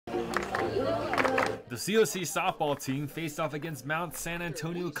The COC softball team faced off against Mount San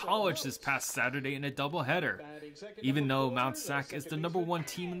Antonio College this past Saturday in a doubleheader. Even though Mount Sac is the #1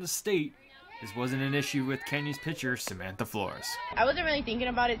 team in the state, this wasn't an issue with Canyon's pitcher Samantha Flores. I wasn't really thinking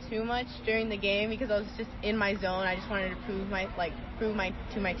about it too much during the game because I was just in my zone. I just wanted to prove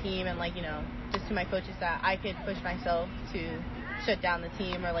to my team and just to my coaches that I could push myself to shut down the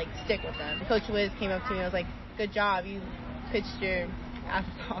team or stick with them. Coach Wiz came up to me and was like, "Good job, you pitched your ass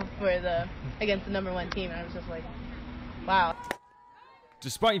off against the #1 team," and I was just like, wow.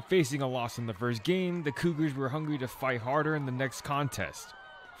 Despite facing a loss in the first game, the Cougars were hungry to fight harder in the next contest,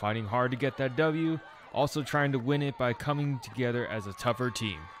 fighting hard to get that W, also trying to win it by coming together as a tougher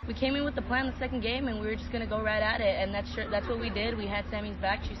team. We came in with the plan the second game, and we were just going to go right at it, and that's what we did. We had Sammy's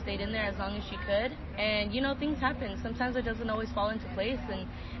back. She stayed in there as long as she could, and things happen. Sometimes it doesn't always fall into place,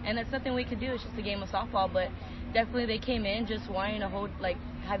 and that's nothing we could do. It's just a game of softball, but definitely they came in just wanting to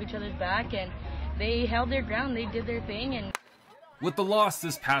have each other's back, and they held their ground. They did their thing. And with the loss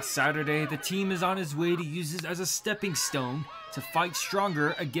this past Saturday, the team is on its way to use it as a stepping stone to fight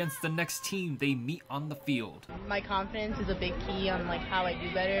stronger against the next team they meet on the field. My confidence is a big key on how I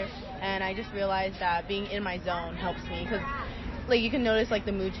do better, and I just realized that being in my zone helps me because you can notice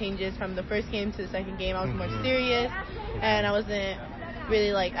the mood changes from the first game to the second game. I was more serious, and I wasn't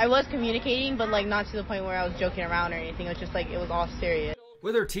really I was communicating, but not to the point where I was joking around or anything. It was just it was all serious.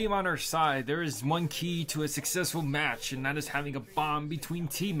 With our team on our side, there is one key to a successful match, and that is having a bond between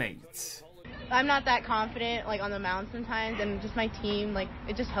teammates. I'm not that confident on the mound sometimes, and just my team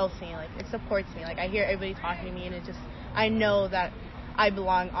it just helps me, it supports me. I hear everybody talking to me, and I know that I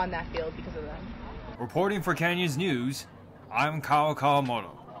belong on that field because of them. Reporting for Canyons News, I'm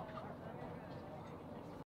Kawamoto.